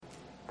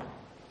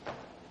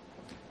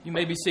You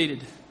may be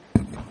seated.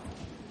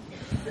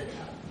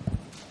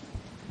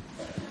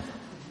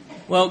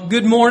 Well,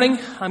 good morning.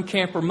 I'm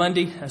Camper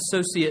Mundy,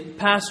 Associate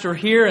Pastor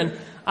here, and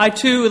I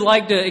too would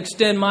like to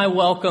extend my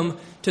welcome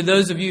to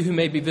those of you who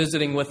may be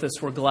visiting with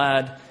us. We're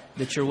glad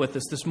that you're with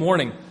us this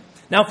morning.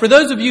 Now, for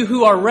those of you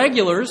who are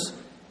regulars,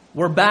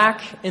 we're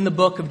back in the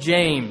book of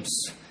James.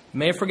 You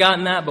may have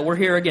forgotten that, but we're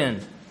here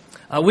again.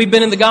 We've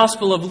been in the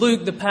Gospel of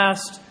Luke the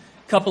past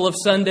couple of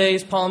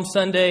Sundays, Palm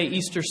Sunday,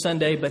 Easter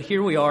Sunday, but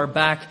here we are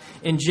back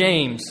in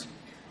James.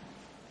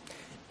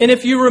 And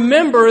if you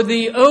remember,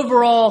 the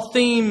overall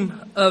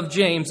theme of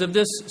James, of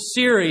this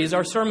series,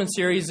 our sermon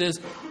series, is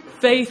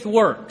faith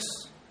works.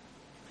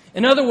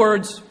 In other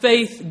words,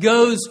 faith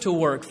goes to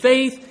work.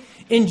 Faith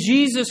in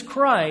Jesus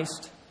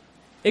Christ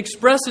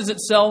expresses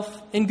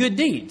itself in good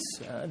deeds.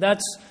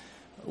 That's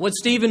what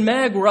Steve and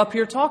Meg were up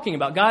here talking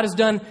about. God has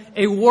done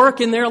a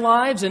work in their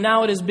lives, and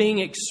now it is being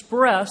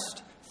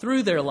expressed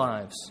through their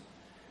lives.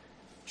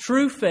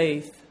 True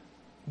faith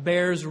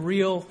bears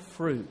real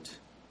fruit.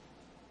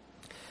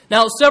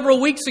 Now,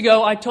 several weeks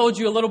ago, I told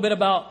you a little bit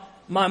about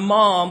my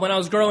mom when I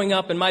was growing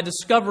up and my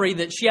discovery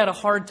that she had a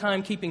hard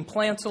time keeping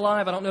plants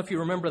alive. I don't know if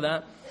you remember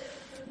that.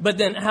 But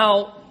then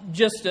how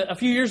just a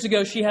few years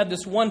ago, she had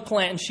this one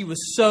plant and she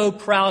was so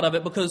proud of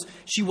it because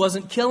she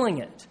wasn't killing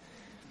it.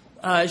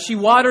 She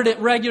watered it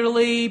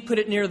regularly, put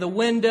it near the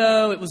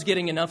window. It was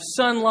getting enough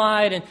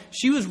sunlight, and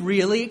she was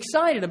really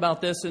excited about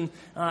this. And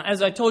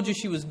as I told you,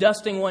 she was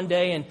dusting one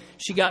day, and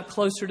she got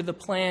closer to the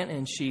plant,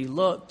 and she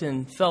looked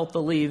and felt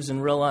the leaves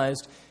and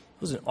realized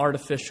it was an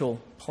artificial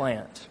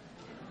plant.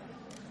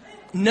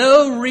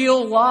 No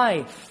real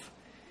life.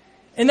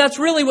 And that's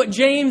really what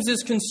James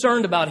is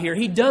concerned about here.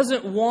 He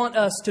doesn't want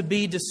us to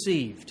be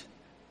deceived.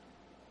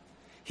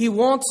 He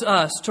wants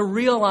us to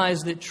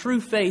realize that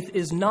true faith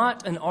is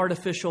not an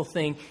artificial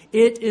thing.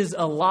 It is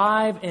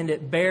alive and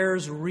it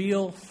bears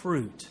real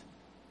fruit.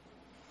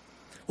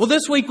 Well,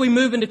 this week we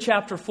move into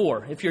chapter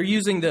 4. If you're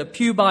using the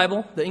Pew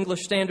Bible, the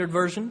English Standard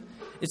Version,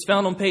 it's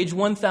found on page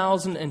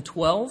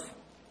 1012.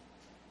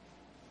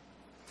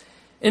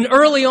 And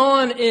early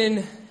on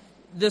in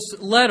this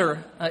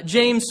letter,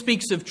 James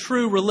speaks of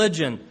true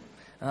religion,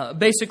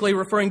 basically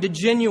referring to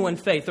genuine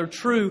faith or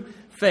true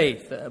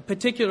faith.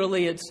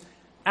 Particularly its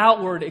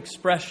outward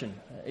expression,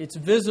 its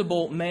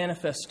visible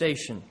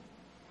manifestation.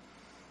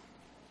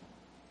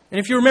 And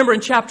if you remember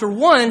in chapter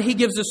 1, he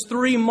gives us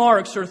 3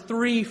 marks or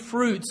 3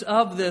 fruits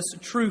of this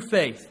true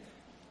faith.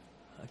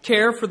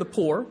 Care for the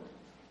poor,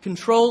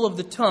 control of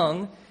the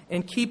tongue,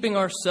 and keeping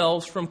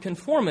ourselves from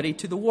conformity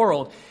to the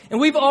world. And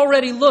we've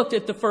already looked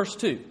at the first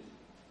 2.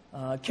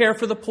 Care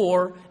for the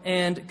poor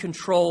and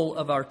control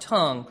of our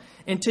tongue.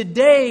 And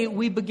today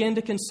we begin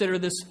to consider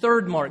this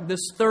third mark,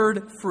 this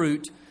third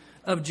fruit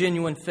of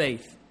genuine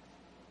faith,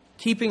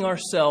 keeping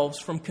ourselves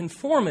from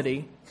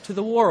conformity to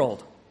the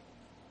world.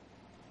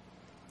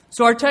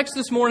 So our text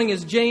this morning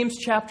is James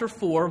chapter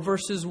 4,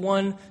 verses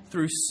 1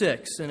 through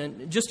 6. And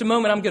in just a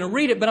moment I'm going to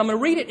read it, but I'm going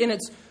to read it in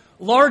its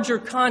larger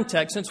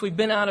context. Since we've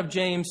been out of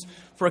James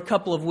for a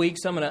couple of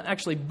weeks, I'm going to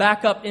actually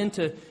back up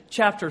into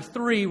chapter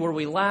 3 where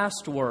we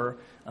last were.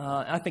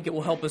 I think it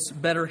will help us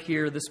better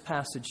hear this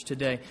passage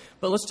today.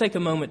 But let's take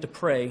a moment to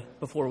pray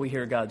before we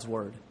hear God's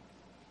word.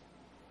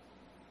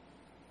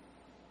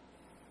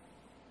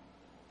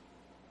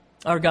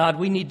 Our God,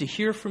 we need to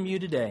hear from you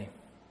today.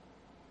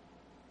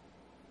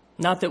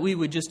 Not that we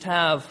would just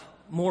have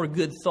more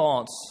good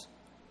thoughts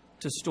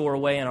to store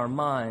away in our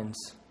minds,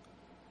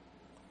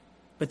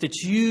 but that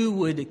you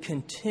would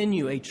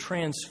continue a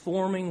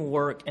transforming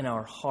work in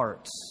our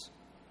hearts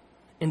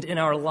and in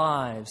our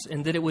lives,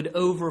 and that it would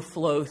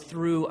overflow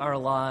through our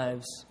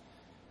lives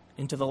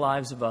into the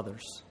lives of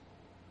others.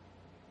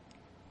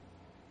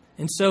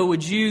 And so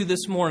would you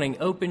this morning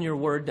open your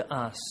word to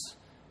us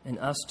and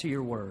us to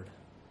your word.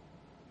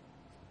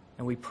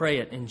 And we pray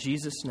it in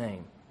Jesus'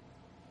 name.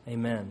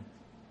 Amen.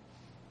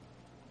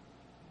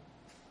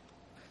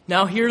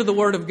 Now hear the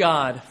word of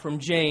God from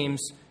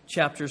James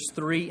chapters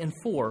 3 and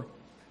 4,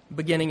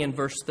 beginning in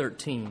verse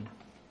 13.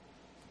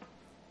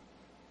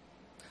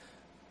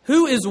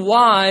 Who is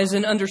wise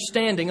and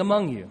understanding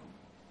among you?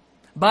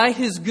 By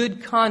his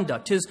good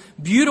conduct, his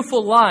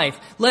beautiful life,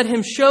 let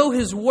him show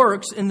his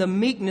works in the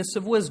meekness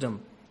of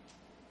wisdom.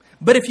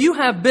 But if you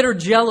have bitter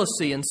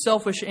jealousy and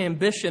selfish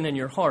ambition in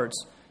your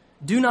hearts,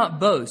 do not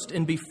boast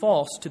and be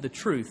false to the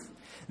truth.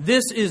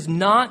 This is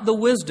not the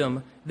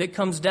wisdom that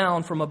comes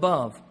down from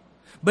above,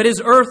 but is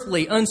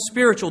earthly,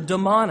 unspiritual,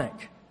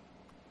 demonic.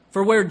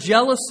 For where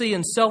jealousy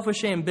and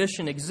selfish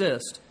ambition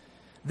exist,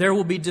 there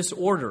will be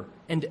disorder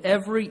and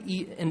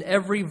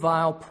every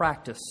vile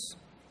practice.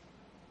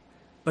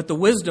 But the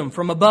wisdom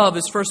from above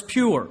is first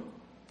pure,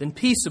 then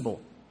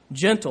peaceable,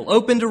 gentle,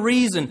 open to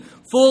reason,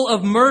 full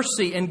of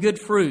mercy and good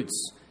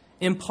fruits,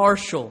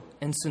 impartial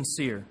and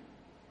sincere.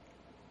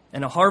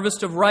 And a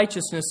harvest of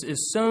righteousness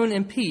is sown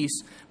in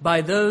peace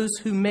by those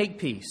who make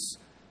peace,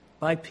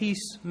 by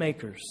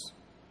peacemakers.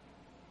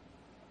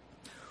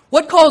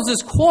 What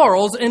causes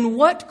quarrels and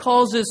what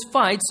causes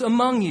fights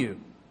among you?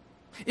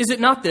 Is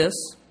it not this,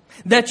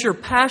 that your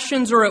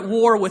passions are at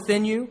war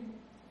within you?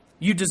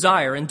 You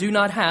desire and do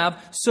not have,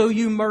 so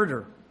you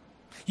murder.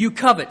 You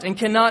covet and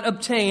cannot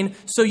obtain,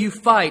 so you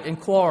fight and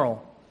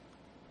quarrel.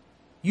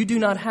 You do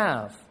not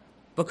have,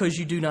 because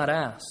you do not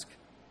ask.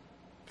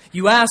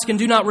 You ask and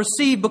do not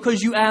receive,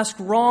 because you ask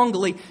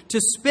wrongly, to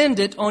spend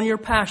it on your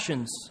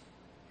passions.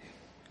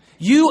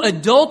 You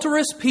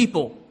adulterous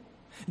people,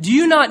 do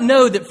you not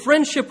know that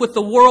friendship with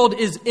the world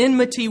is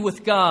enmity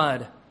with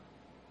God?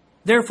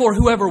 Therefore,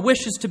 whoever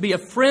wishes to be a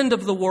friend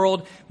of the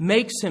world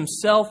makes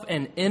himself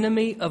an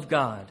enemy of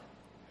God.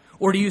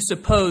 Or do you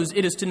suppose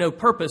it is to no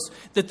purpose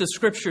that the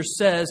Scripture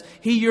says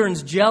He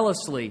yearns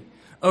jealously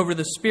over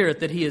the Spirit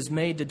that He has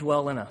made to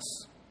dwell in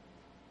us?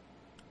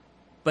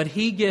 But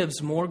He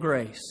gives more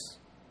grace.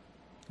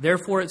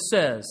 Therefore it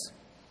says,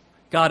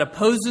 God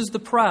opposes the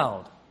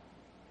proud,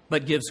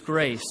 but gives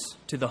grace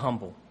to the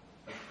humble.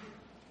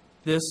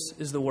 This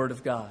is the Word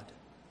of God.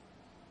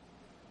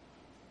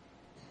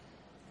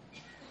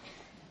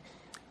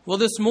 Well,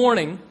 this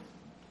morning,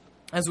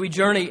 as we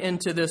journey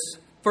into this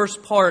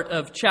first part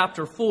of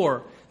chapter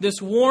 4,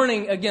 this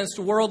warning against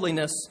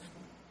worldliness,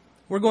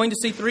 we're going to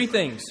see three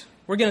things.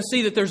 We're going to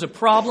see that there's a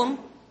problem,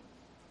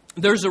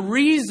 there's a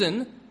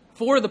reason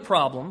for the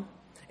problem,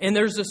 and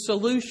there's a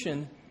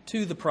solution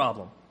to the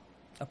problem.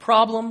 A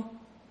problem,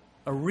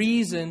 a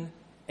reason,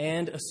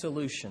 and a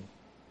solution.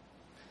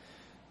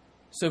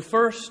 So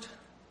first,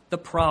 the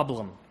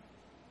problem.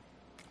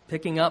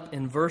 Picking up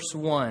in verse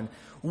 1.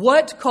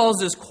 What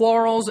causes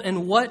quarrels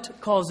and what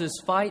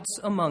causes fights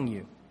among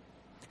you?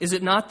 Is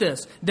it not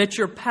this, that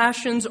your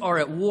passions are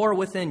at war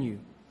within you?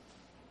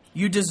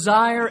 You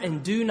desire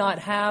and do not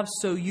have,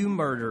 so you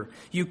murder.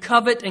 You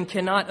covet and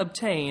cannot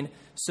obtain,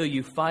 so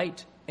you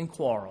fight and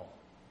quarrel.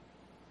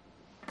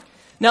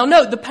 Now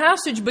note, the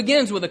passage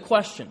begins with a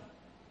question.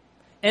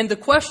 And the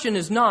question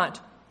is not,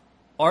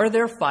 are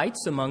there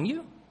fights among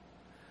you?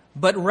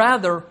 But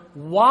rather,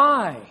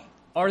 why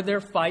are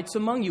there fights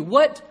among you?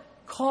 What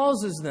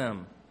causes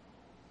them?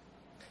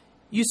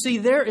 You see,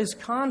 there is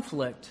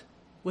conflict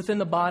within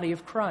the body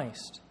of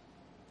Christ,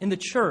 in the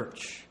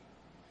church.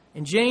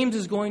 And James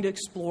is going to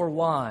explore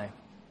why.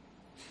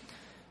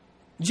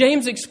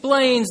 James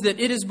explains that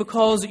it is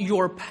because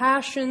your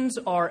passions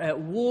are at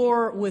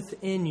war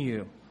within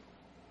you.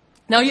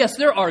 Now, yes,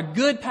 there are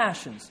good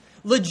passions,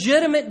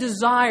 legitimate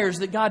desires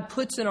that God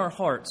puts in our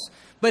hearts.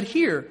 But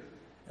here,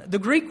 the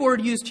Greek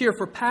word used here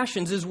for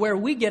passions is where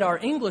we get our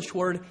English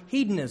word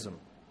hedonism.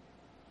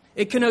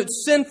 It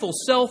connotes sinful,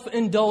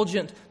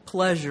 self-indulgent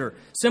pleasure.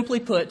 Simply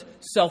put,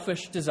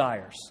 selfish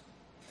desires.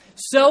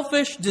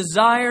 Selfish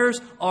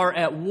desires are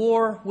at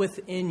war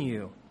within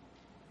you.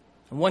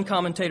 And one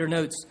commentator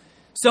notes,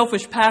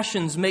 selfish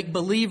passions make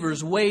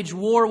believers wage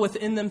war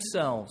within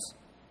themselves,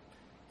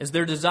 as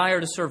their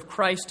desire to serve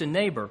Christ and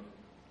neighbor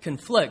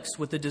conflicts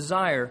with the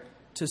desire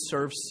to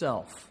serve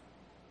self.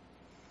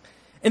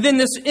 And then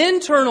this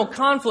internal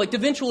conflict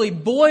eventually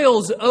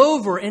boils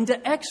over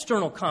into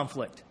external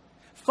conflict.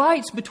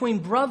 Fights between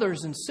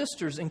brothers and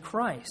sisters in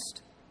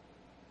Christ.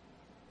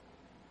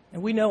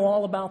 And we know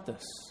all about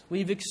this.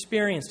 We've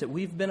experienced it.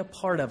 We've been a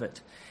part of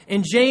it.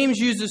 And James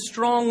uses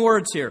strong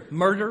words here.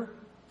 Murder,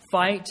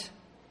 fight.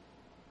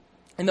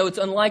 And though it's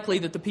unlikely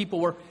that the people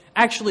were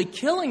actually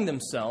killing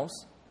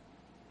themselves,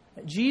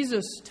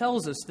 Jesus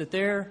tells us that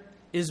there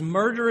is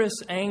murderous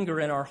anger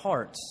in our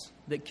hearts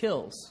that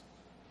kills.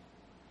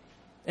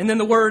 And then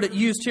the word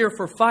used here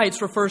for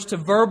fights refers to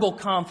verbal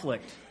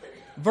conflict,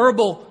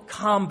 verbal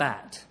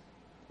combat.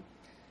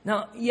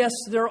 Now, yes,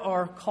 there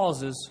are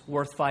causes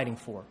worth fighting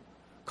for,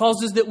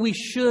 causes that we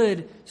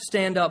should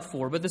stand up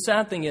for. But the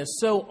sad thing is,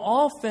 so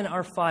often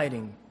our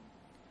fighting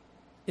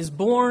is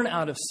born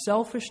out of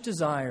selfish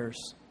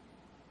desires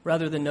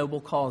rather than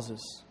noble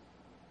causes.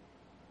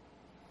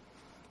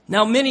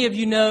 Now, many of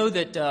you know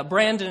that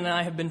Brandon and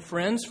I have been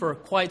friends for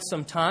quite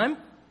some time.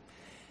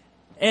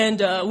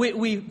 And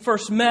we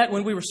first met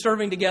when we were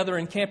serving together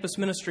in campus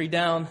ministry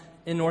down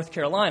in North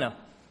Carolina.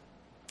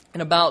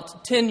 And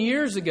about 10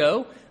 years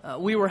ago,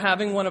 we were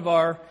having one of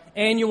our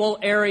annual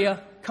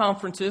area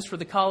conferences for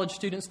the college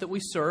students that we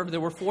serve. There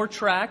were 4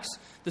 tracks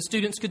the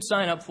students could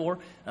sign up for.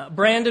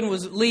 Brandon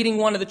was leading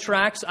one of the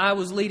tracks. I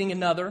was leading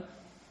another.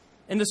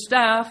 And the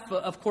staff,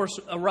 of course,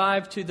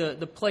 arrived to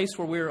the place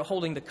where we were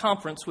holding the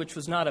conference, which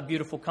was not a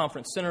beautiful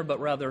conference center, but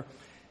rather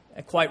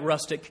a quite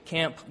rustic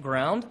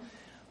campground.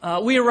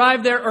 We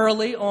arrived there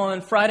early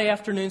on Friday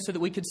afternoon so that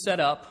we could set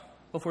up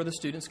before the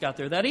students got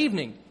there that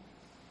evening.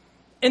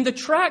 And the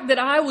track that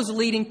I was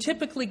leading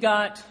typically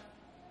got,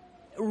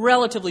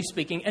 relatively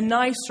speaking, a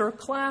nicer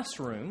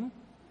classroom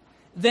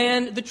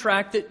than the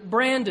track that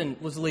Brandon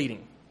was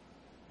leading.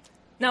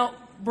 Now,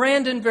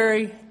 Brandon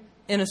very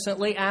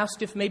innocently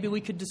asked if maybe we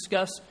could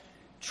discuss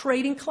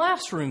trading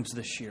classrooms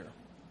this year.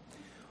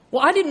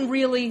 Well, I didn't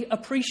really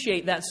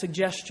appreciate that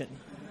suggestion.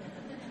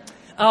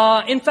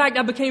 In fact,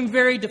 I became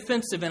very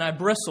defensive and I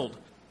bristled.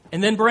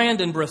 And then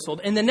Brandon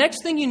bristled. And the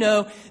next thing you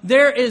know,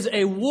 there is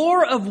a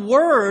war of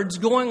words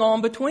going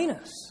on between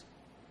us.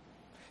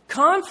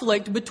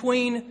 Conflict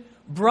between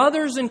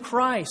brothers in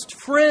Christ,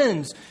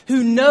 friends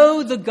who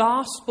know the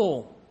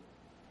gospel,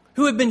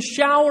 who have been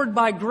showered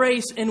by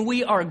grace, and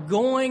we are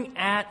going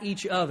at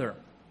each other.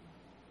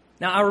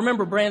 Now, I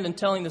remember Brandon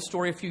telling this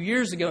story a few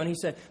years ago, and he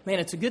said, man,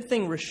 it's a good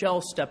thing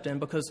Rochelle stepped in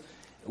because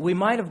we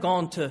might have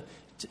gone to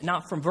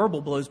not from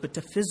verbal blows, but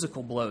to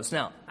physical blows.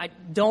 Now, I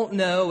don't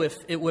know if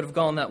it would have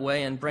gone that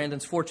way, and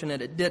Brandon's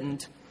fortunate it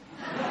didn't.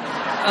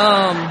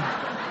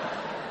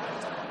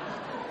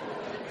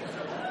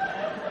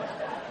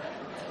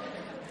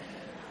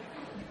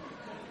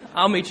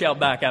 I'll meet you out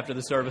back after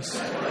the service.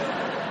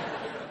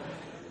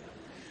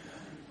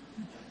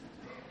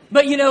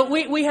 But,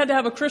 we had to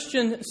have a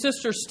Christian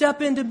sister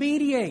step in to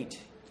mediate.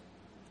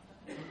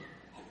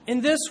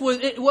 And this was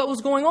what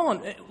was going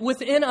on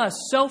within us: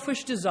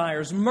 selfish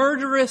desires,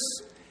 murderous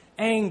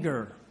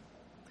anger,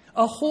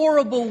 a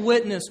horrible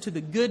witness to the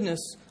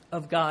goodness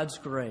of God's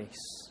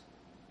grace.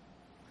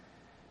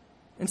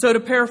 And so, to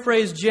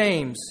paraphrase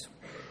James,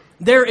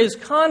 there is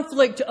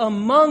conflict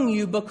among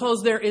you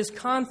because there is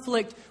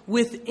conflict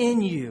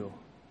within you.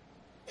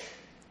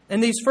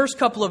 And these first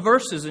couple of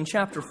verses in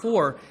chapter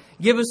 4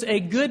 give us a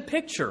good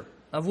picture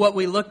of what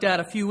we looked at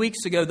a few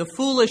weeks ago, the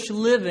foolish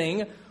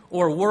living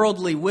or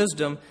worldly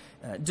wisdom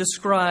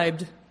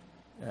described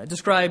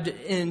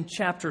in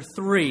chapter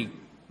 3.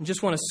 I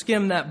just want to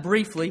skim that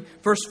briefly.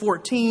 Verse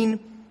 14,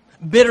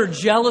 bitter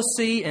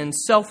jealousy and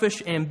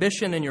selfish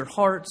ambition in your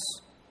hearts.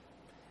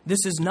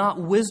 This is not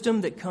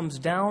wisdom that comes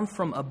down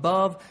from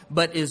above,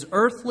 but is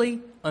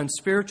earthly,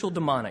 unspiritual,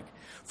 demonic.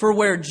 For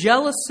where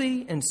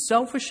jealousy and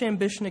selfish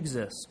ambition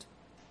exist,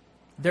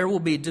 there will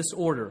be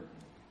disorder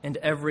and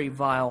every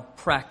vile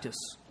practice.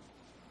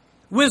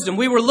 Wisdom.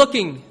 We were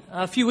looking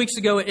a few weeks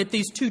ago at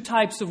these two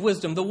types of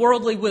wisdom, the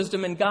worldly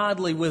wisdom and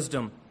godly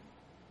wisdom.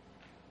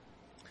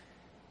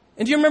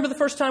 And do you remember the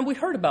first time we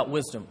heard about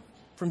wisdom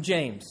from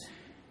James?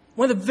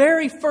 One of the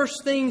very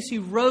first things he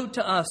wrote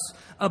to us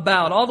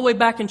about, all the way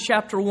back in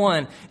chapter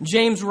 1,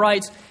 James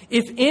writes,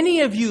 "If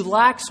any of you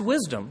lacks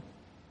wisdom,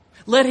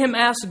 let him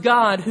ask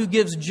God, who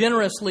gives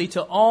generously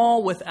to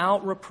all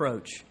without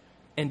reproach,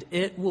 and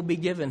it will be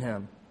given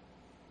him."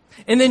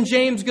 And then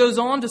James goes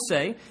on to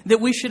say that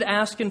we should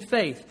ask in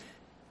faith,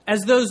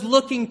 as those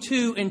looking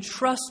to and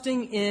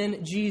trusting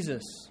in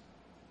Jesus.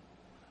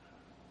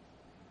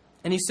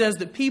 And he says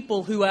that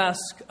people who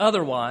ask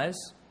otherwise,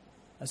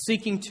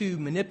 seeking to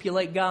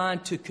manipulate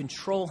God, to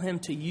control Him,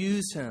 to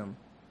use Him,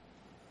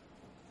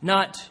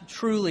 not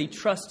truly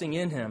trusting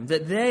in Him,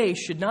 that they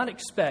should not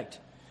expect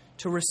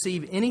to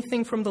receive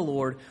anything from the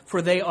Lord,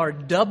 for they are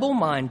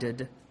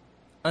double-minded,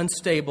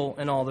 unstable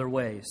in all their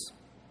ways.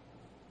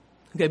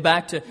 Okay,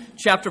 back to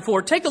chapter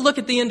 4. Take a look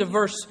at the end of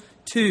verse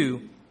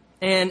 2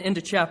 and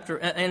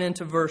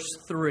into verse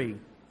 3.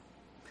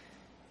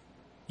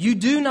 You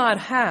do not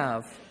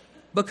have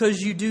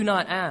because you do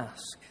not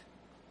ask.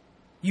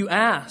 You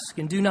ask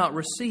and do not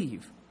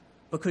receive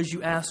because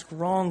you ask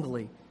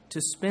wrongly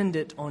to spend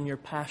it on your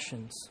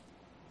passions.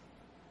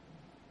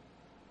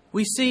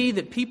 We see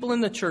that people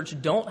in the church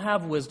don't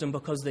have wisdom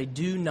because they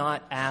do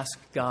not ask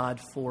God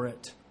for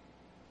it.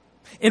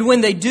 And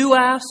when they do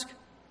ask,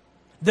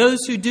 those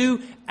who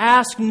do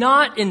ask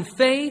not in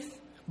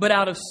faith, but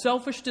out of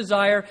selfish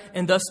desire,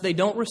 and thus they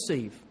don't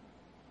receive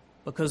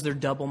because they're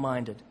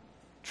double-minded,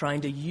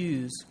 trying to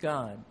use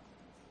God.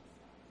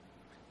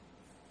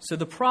 So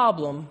the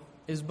problem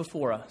is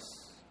before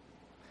us.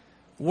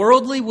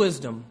 Worldly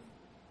wisdom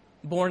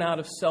born out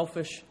of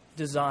selfish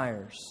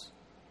desires.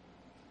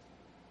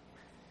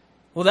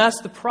 Well,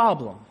 that's the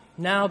problem.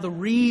 Now the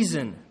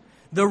reason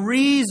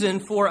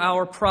for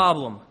our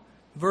problem.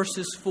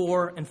 Verses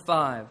 4 and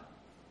 5.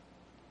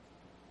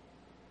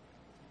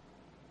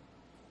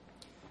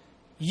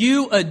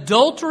 You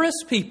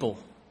adulterous people,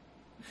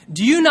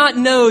 do you not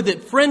know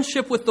that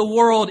friendship with the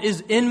world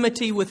is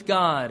enmity with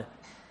God?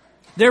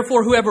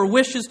 Therefore, whoever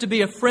wishes to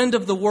be a friend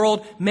of the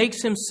world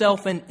makes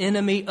himself an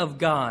enemy of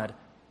God.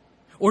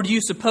 Or do you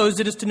suppose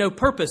it is to no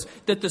purpose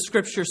that the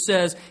Scripture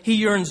says He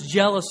yearns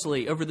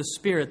jealously over the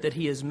Spirit that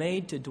He has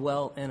made to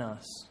dwell in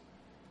us?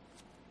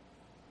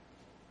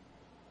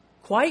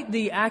 Quite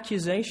the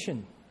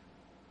accusation.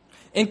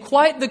 And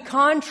quite the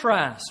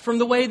contrast from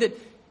the way that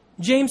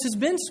James has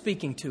been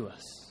speaking to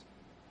us.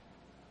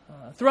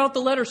 Throughout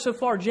the letter so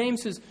far,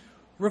 James has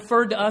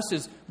referred to us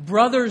as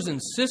brothers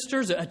and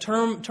sisters, a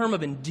term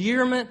of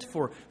endearment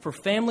for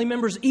family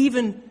members,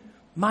 even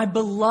my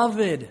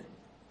beloved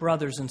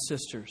brothers and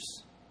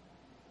sisters.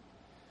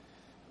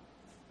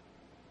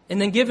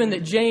 And then given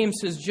that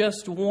James has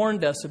just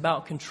warned us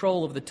about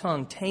control of the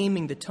tongue,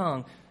 taming the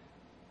tongue,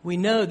 we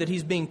know that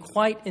he's being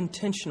quite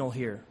intentional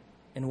here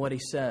in what he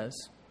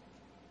says.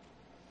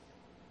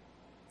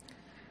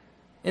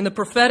 In the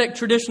prophetic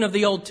tradition of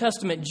the Old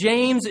Testament,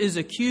 James is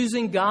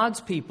accusing God's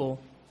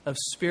people of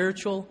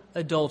spiritual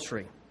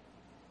adultery.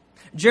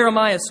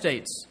 Jeremiah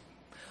states,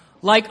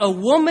 "Like a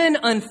woman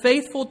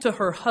unfaithful to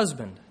her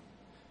husband,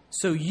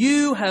 so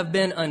you have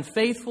been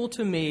unfaithful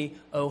to me,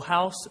 O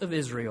house of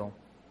Israel."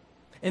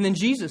 And then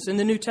Jesus, in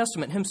the New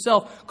Testament,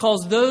 Himself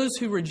calls those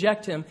who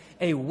reject Him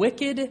a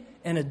wicked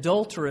and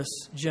adulterous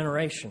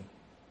generation.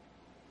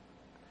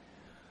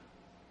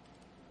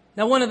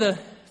 Now, one of the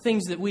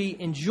things that we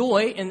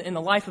enjoy in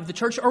the life of the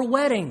church are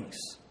weddings.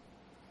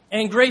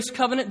 And Grace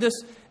Covenant,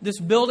 this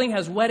building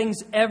has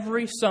weddings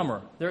every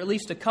summer. There are at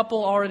least a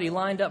couple already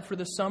lined up for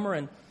this summer.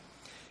 And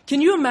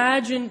can you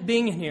imagine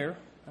being in here,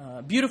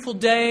 beautiful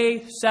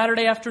day,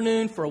 Saturday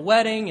afternoon for a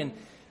wedding, and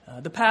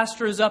the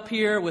pastor is up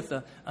here with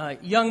a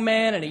young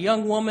man and a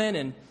young woman,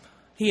 and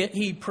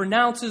he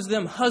pronounces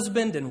them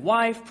husband and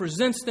wife,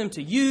 presents them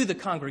to you, the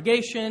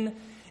congregation,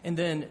 and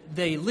then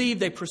they leave,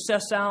 they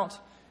process out.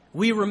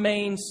 We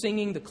remain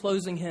singing the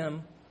closing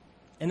hymn.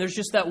 And there's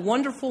just that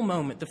wonderful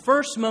moment, the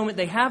first moment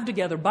they have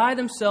together by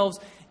themselves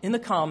in the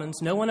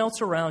commons, no one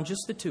else around,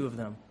 just the two of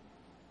them.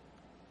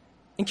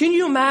 And can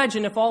you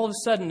imagine if all of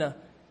a sudden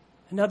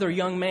another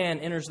young man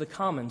enters the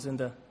commons and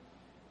the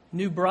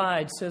new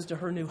bride says to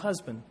her new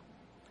husband,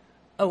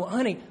 "Oh,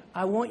 honey,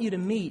 I want you to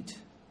meet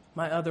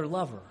my other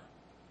lover."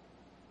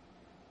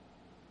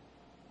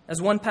 As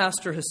one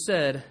pastor has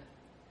said,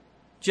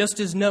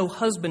 just as no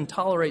husband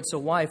tolerates a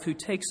wife who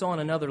takes on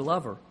another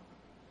lover,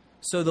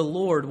 so the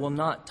Lord will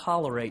not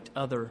tolerate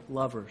other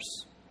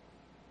lovers.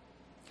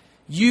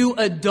 You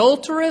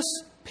adulterous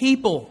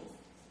people.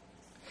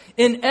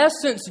 In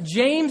essence,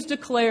 James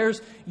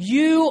declares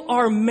you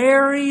are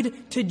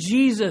married to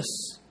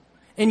Jesus,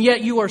 and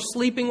yet you are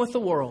sleeping with the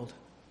world.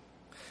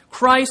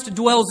 Christ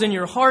dwells in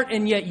your heart,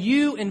 and yet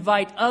you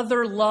invite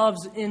other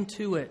loves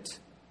into it.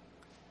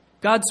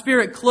 God's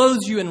Spirit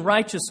clothes you in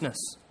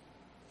righteousness,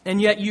 and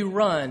yet you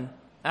run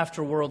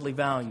after worldly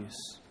values.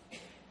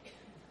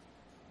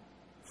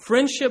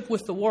 Friendship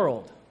with the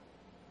world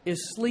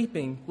is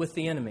sleeping with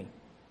the enemy.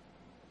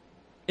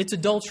 It's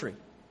adultery,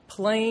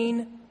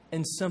 plain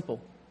and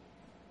simple.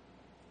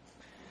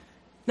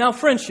 Now,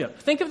 friendship.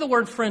 Think of the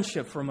word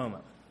friendship for a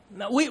moment.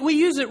 Now, we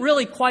use it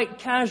really quite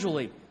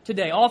casually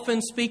today,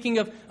 often speaking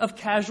of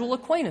casual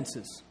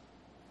acquaintances.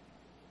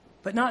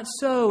 But not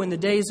so in the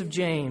days of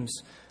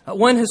James.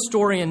 One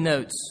historian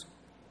notes,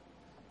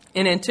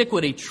 in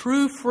antiquity,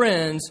 true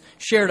friends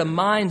shared a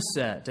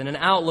mindset and an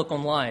outlook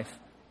on life.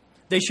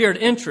 They shared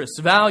interests,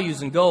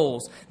 values, and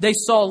goals. They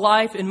saw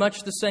life in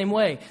much the same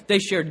way. They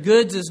shared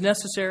goods as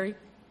necessary.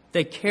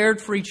 They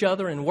cared for each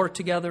other and worked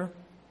together.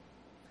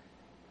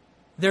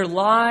 Their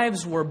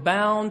lives were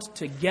bound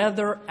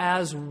together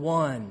as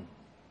one.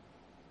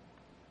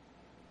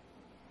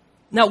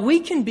 Now, we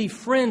can be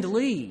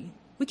friendly.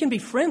 We can be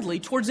friendly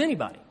towards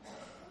anybody.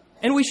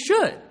 And we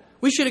should.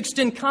 We should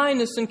extend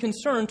kindness and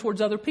concern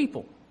towards other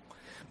people.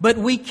 But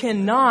we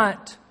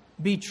cannot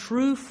be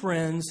true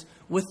friends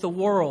with the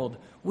world.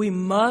 We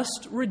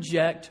must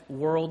reject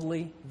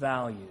worldly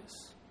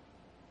values.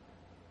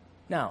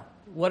 Now,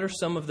 what are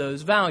some of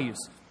those values?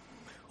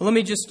 Well, let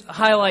me just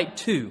highlight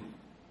two.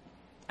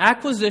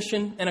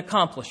 Acquisition and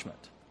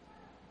accomplishment.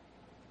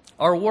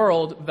 Our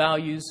world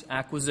values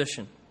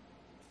acquisition.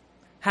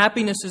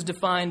 Happiness is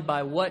defined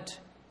by what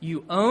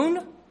you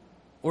own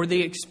or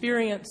the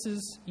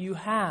experiences you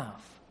have,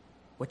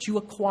 what you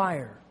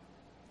acquire.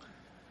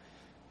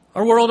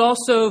 Our world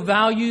also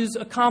values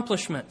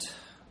accomplishment.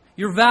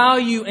 Your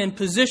value and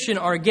position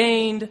are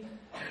gained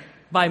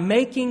by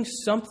making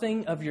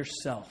something of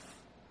yourself.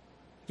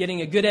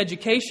 Getting a good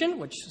education,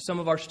 which some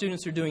of our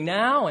students are doing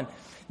now, and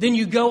then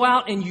you go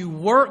out and you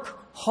work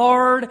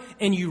hard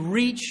and you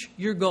reach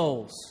your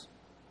goals.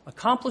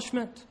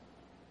 Accomplishment,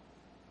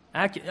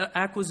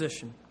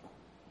 acquisition.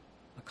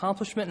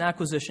 Accomplishment and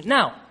acquisition.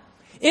 Now,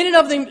 in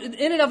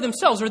and of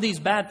themselves, are these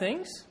bad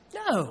things?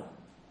 No,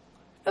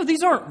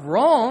 these aren't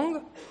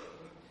wrong.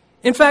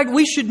 In fact,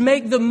 we should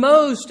make the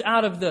most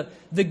out of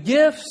the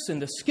gifts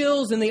and the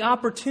skills and the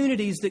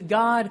opportunities that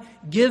God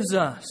gives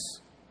us.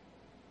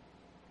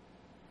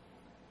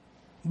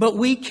 But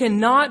we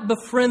cannot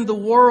befriend the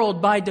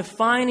world by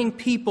defining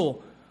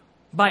people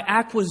by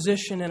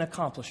acquisition and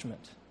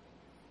accomplishment.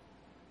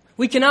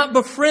 We cannot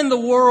befriend the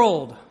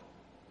world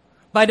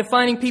by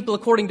defining people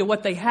according to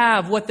what they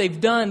have, what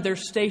they've done, their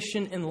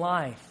station in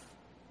life.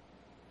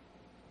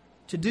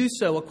 To do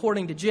so,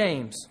 according to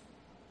James,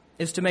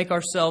 is to make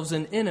ourselves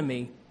an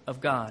enemy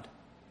of God.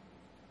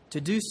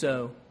 To do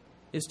so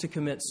is to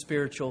commit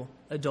spiritual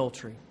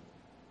adultery.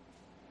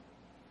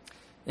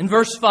 In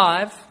verse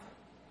 5,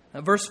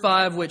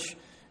 which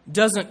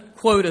doesn't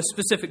quote a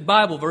specific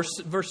Bible verse,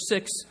 verse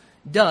 6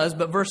 does,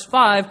 but verse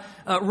 5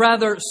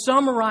 rather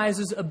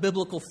summarizes a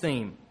biblical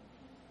theme.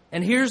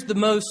 And here's the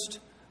most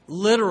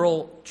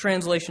literal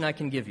translation I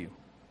can give you.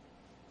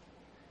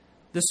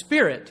 The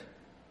Spirit,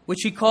 which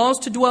He calls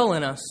to dwell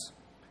in us,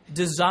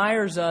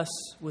 desires us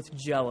with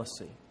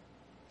jealousy.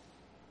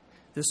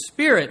 The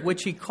Spirit,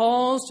 which He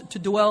calls to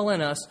dwell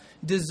in us,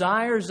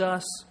 desires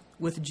us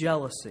with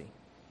jealousy.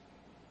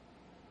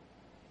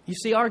 You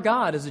see, our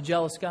God is a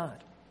jealous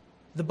God.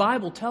 The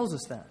Bible tells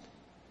us that.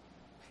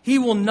 He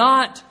will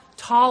not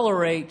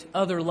tolerate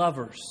other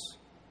lovers.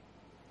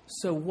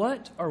 So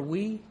what are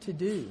we to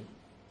do?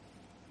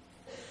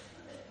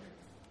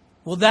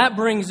 Well, that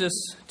brings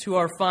us to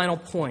our final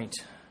point,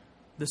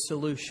 the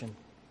solution.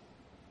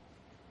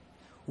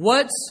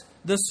 What's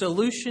the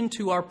solution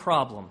to our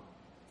problem?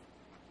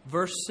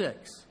 Verse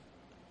 6.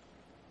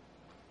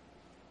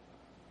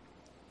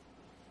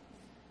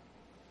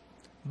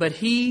 but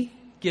He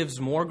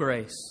gives more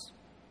grace.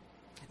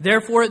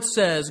 Therefore it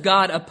says,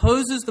 God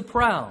opposes the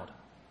proud,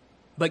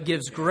 but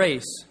gives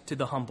grace to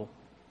the humble.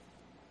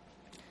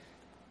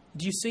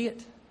 Do you see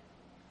it?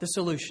 The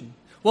solution.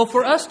 Well,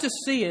 for us to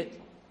see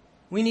it,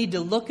 we need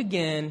to look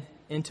again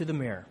into the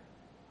mirror.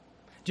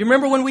 Do you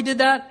remember when we did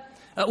that?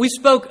 We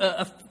spoke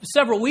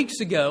several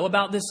weeks ago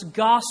about this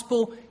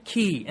gospel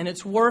key, and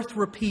it's worth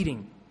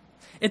repeating.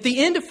 At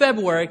the end of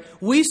February,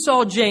 we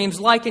saw James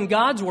liken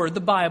God's Word, the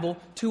Bible,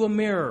 to a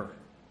mirror.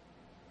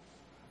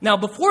 Now,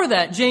 before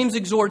that, James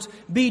exhorts,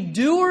 be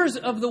doers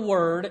of the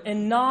Word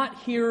and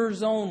not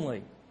hearers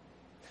only.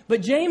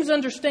 But James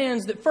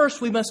understands that first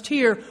we must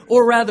hear,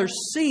 or rather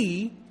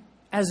see,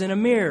 as in a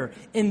mirror,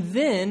 and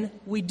then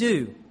we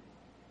do.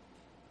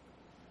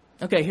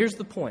 Okay, here's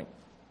the point.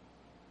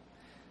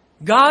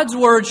 God's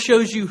Word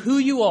shows you who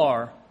you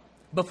are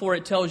before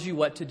it tells you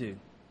what to do.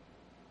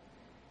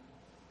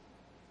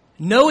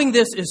 Knowing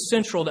this is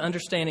central to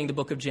understanding the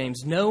book of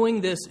James.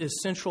 Knowing this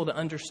is central to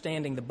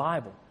understanding the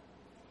Bible.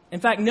 In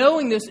fact,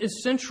 knowing this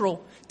is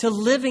central to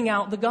living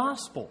out the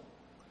gospel.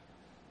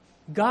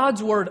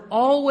 God's Word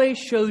always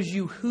shows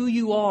you who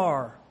you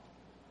are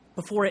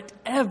before it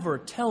ever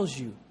tells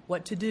you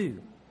what to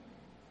do.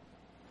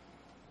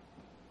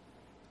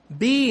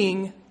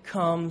 Being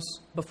comes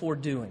before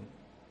doing.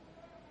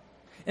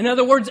 In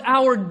other words,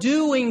 our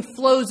doing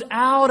flows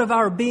out of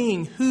our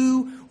being,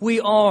 who we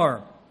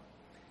are.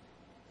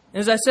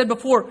 As I said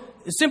before,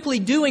 simply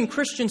doing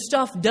Christian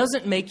stuff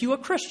doesn't make you a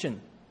Christian.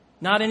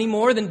 Not any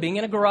more than being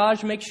in a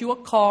garage makes you a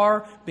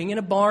car, being in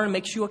a barn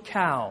makes you a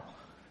cow.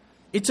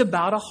 It's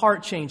about a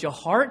heart change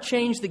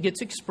that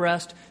gets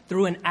expressed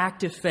through an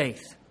active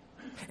faith.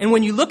 And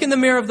when you look in the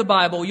mirror of the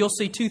Bible, you'll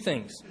see two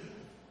things.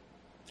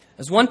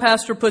 As one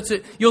pastor puts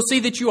it, you'll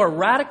see that you are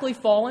radically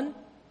fallen,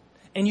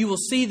 and you will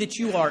see that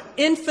you are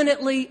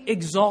infinitely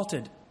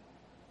exalted.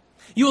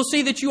 You will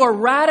see that you are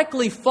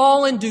radically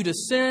fallen due to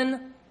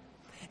sin,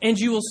 and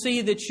you will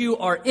see that you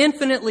are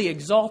infinitely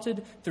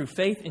exalted through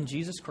faith in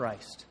Jesus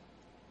Christ.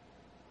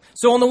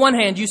 So on the one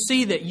hand, you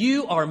see that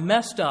you are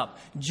messed up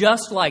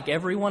just like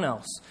everyone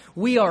else.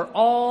 We are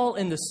all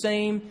in the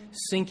same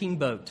sinking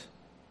boat.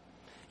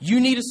 You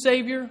need a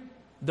Savior.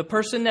 The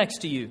person next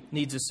to you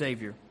needs a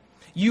Savior.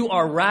 You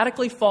are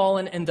radically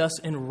fallen and thus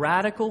in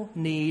radical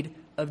need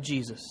of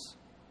Jesus.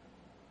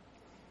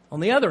 On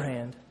the other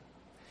hand,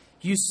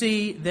 you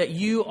see that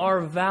you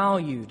are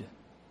valued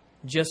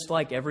just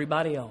like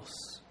everybody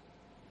else.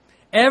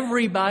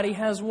 Everybody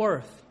has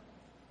worth.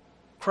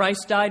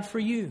 Christ died for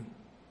you.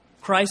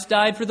 Christ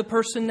died for the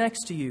person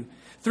next to you.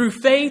 Through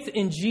faith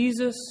in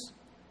Jesus,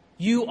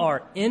 you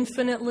are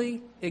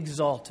infinitely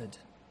exalted.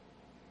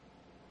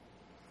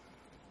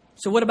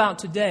 So what about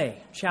today,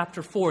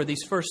 chapter 4,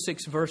 these first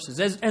 6 verses?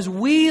 As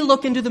we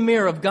look into the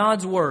mirror of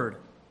God's Word,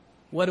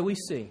 what do we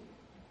see?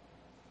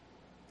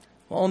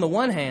 Well, on the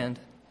one hand,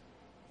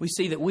 we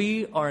see that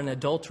we are an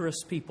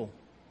adulterous people.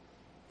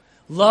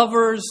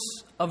 Lovers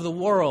of the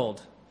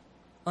world,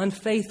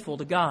 unfaithful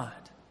to God.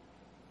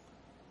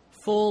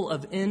 Full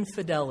of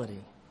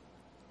infidelity.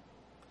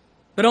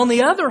 But on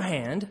the other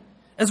hand,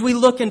 as we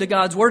look into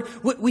God's Word,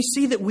 we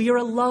see that we are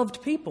a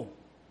loved people.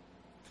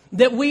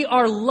 That we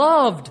are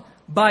loved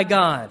by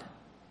God,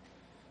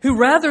 who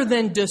rather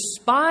than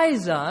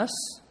despise us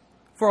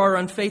for our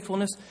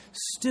unfaithfulness,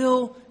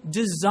 still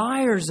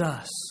desires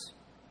us.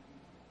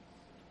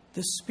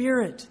 The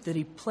Spirit that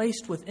He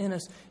placed within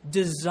us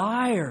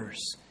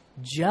desires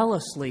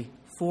jealously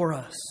for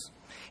us.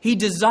 He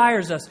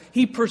desires us.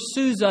 He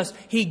pursues us.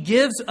 He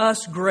gives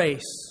us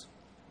grace.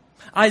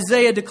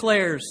 Isaiah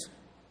declares,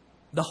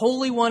 the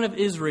Holy One of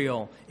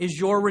Israel is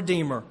your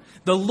Redeemer.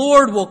 The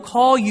Lord will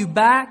call you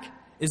back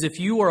as if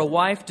you were a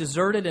wife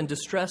deserted and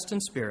distressed in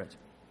spirit.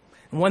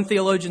 And one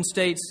theologian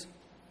states,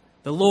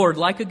 the Lord,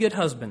 like a good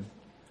husband,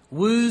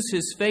 woos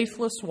his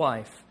faithless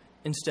wife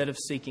instead of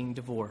seeking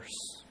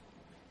divorce.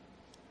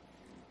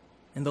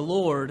 And the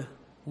Lord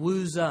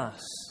woos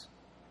us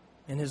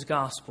in His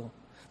gospel.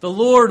 The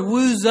Lord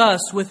woos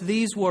us with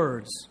these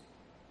words.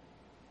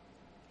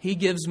 He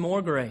gives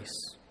more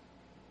grace.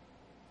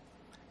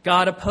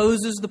 God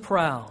opposes the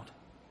proud,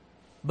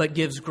 but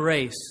gives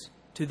grace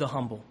to the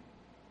humble.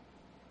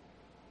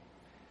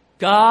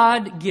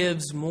 God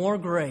gives more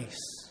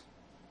grace.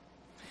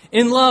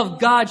 In love,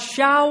 God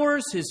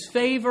showers His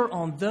favor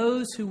on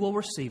those who will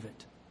receive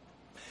it.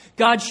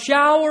 God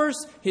showers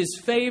His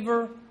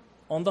favor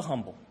on the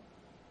humble.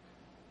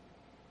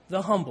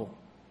 The humble.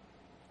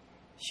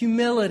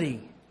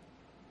 Humility.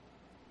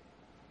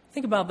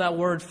 Think about that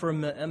word for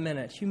a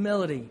minute.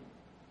 Humility.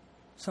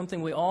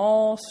 Something we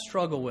all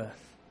struggle with.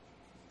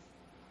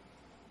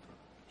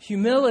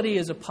 Humility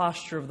is a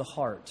posture of the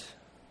heart.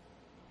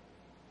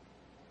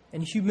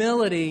 And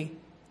humility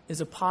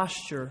is a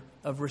posture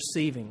of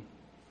receiving.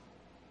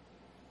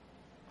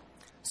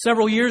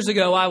 Several years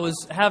ago, I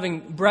was having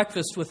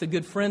breakfast with a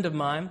good friend of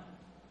mine,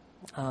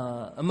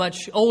 a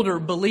much older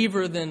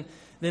believer than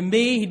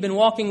me. He'd been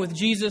walking with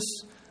Jesus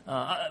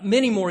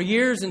many more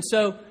years, and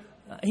so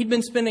he'd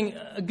been spending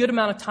a good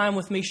amount of time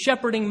with me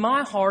shepherding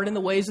my heart in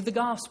the ways of the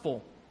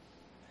gospel.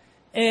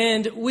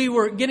 And we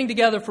were getting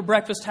together for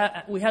breakfast.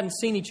 We hadn't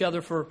seen each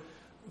other for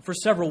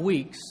several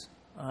weeks.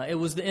 It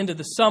was the end of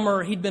the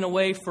summer. He'd been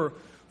away for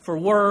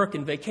work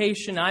and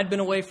vacation. I'd been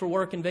away for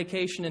work and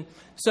vacation. And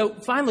so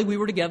finally we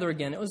were together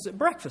again. It was at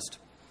breakfast.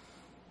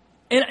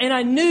 And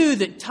I knew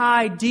that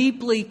Ty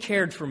deeply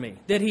cared for me,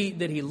 that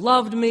he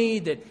loved me,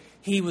 that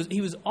he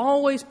was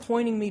always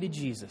pointing me to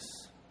Jesus.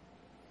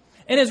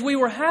 And as we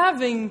were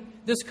having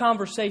this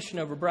conversation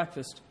over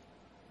breakfast,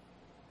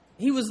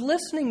 he was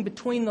listening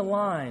between the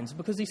lines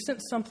because he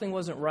sensed something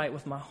wasn't right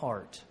with my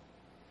heart.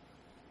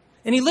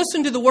 And he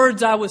listened to the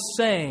words I was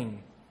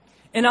saying.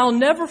 And I'll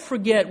never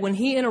forget when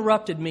he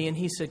interrupted me and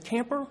he said,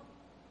 "Camper,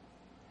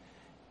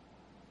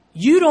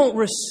 you don't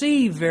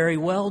receive very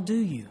well, do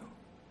you?"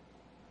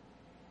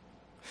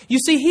 You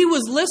see, he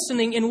was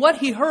listening, and what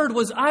he heard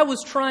was I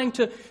was trying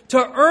to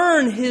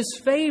earn his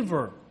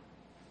favor.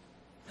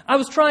 I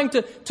was trying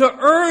to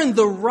earn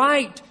the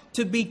right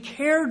to be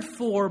cared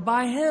for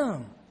by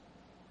him.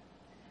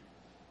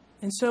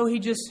 And so he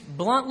just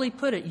bluntly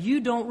put it, "You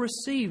don't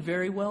receive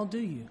very well, do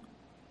you?"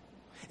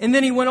 And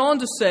then he went on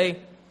to say,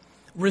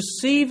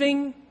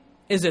 receiving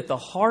is at the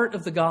heart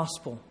of the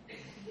gospel.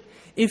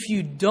 If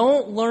you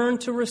don't learn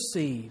to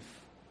receive,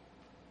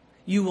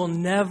 you will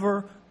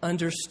never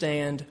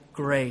understand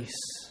grace.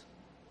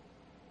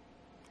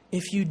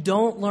 If you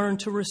don't learn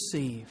to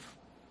receive,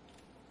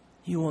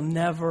 you will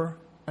never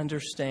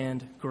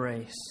understand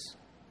grace.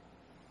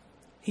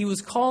 He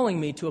was calling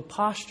me to a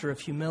posture of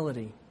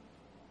humility.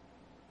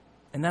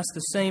 And that's the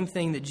same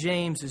thing that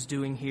James is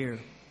doing here.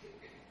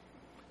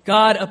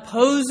 God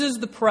opposes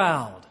the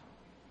proud,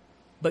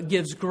 but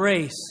gives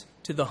grace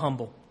to the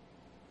humble.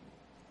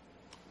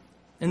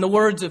 In the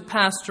words of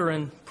Pastor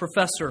and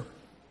Professor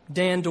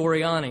Dan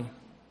Doriani,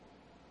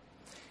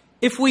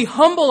 if we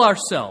humble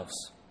ourselves,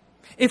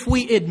 if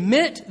we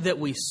admit that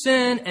we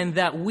sin and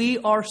that we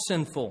are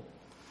sinful,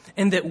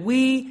 and that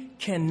we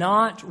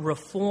cannot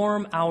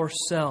reform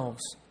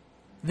ourselves,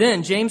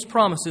 then James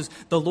promises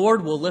the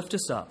Lord will lift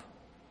us up.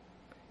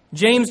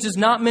 James does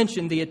not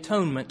mention the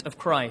atonement of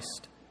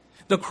Christ,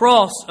 the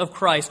cross of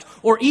Christ,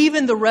 or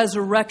even the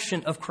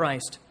resurrection of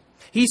Christ.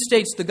 He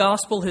states the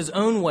gospel his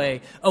own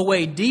way, a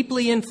way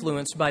deeply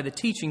influenced by the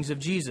teachings of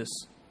Jesus,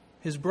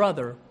 his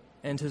brother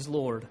and his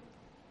Lord.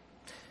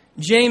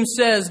 James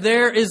says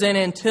there is an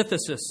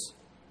antithesis,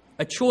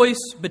 a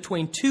choice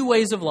between two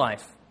ways of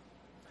life,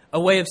 a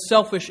way of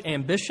selfish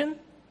ambition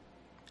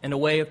and a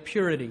way of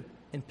purity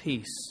and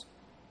peace.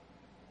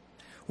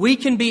 We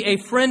can be a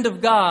friend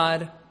of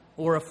God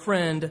or a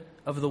friend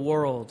of the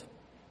world.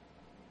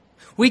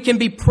 We can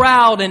be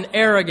proud and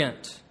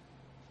arrogant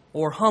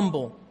or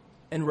humble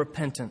and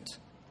repentant.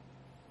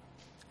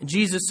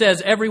 Jesus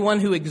says everyone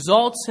who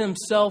exalts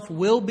himself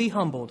will be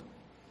humbled,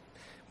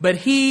 but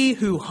he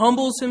who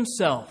humbles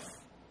himself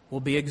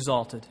will be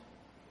exalted.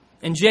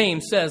 And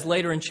James says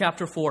later in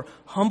chapter 4,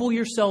 humble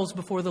yourselves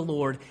before the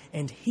Lord,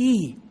 and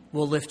he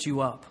will lift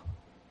you up.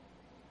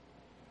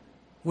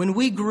 When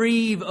we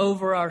grieve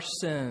over our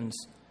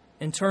sins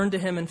and turn to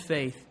him in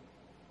faith,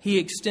 he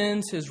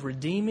extends his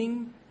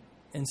redeeming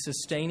and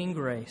sustaining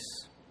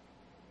grace.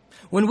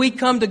 When we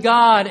come to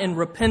God in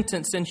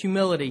repentance and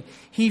humility,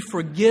 he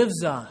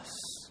forgives us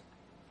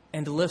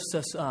and lifts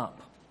us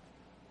up.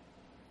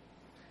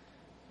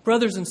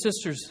 Brothers and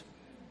sisters,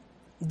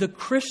 the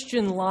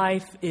Christian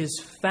life is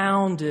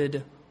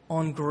founded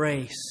on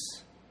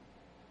grace.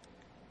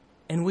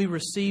 And we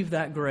receive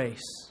that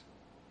grace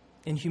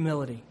in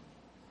humility.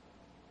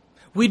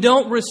 We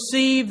don't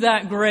receive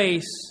that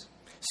grace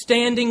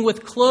standing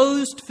with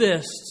closed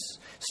fists,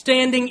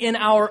 standing in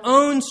our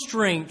own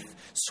strength,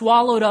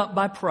 swallowed up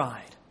by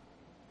pride.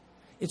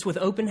 It's with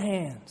open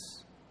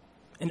hands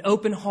and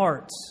open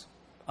hearts,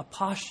 a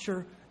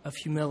posture of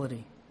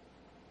humility.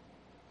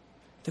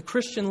 The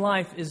Christian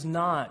life is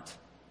not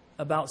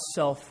about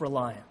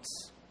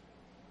self-reliance,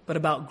 but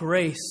about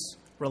grace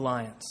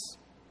reliance.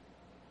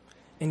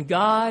 And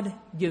God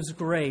gives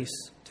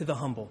grace to the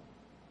humble.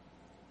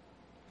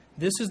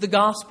 This is the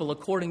gospel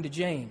according to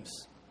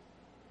James.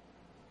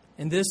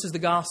 And this is the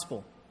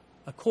gospel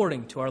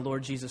according to our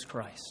Lord Jesus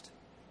Christ.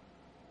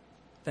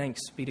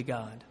 Thanks be to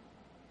God.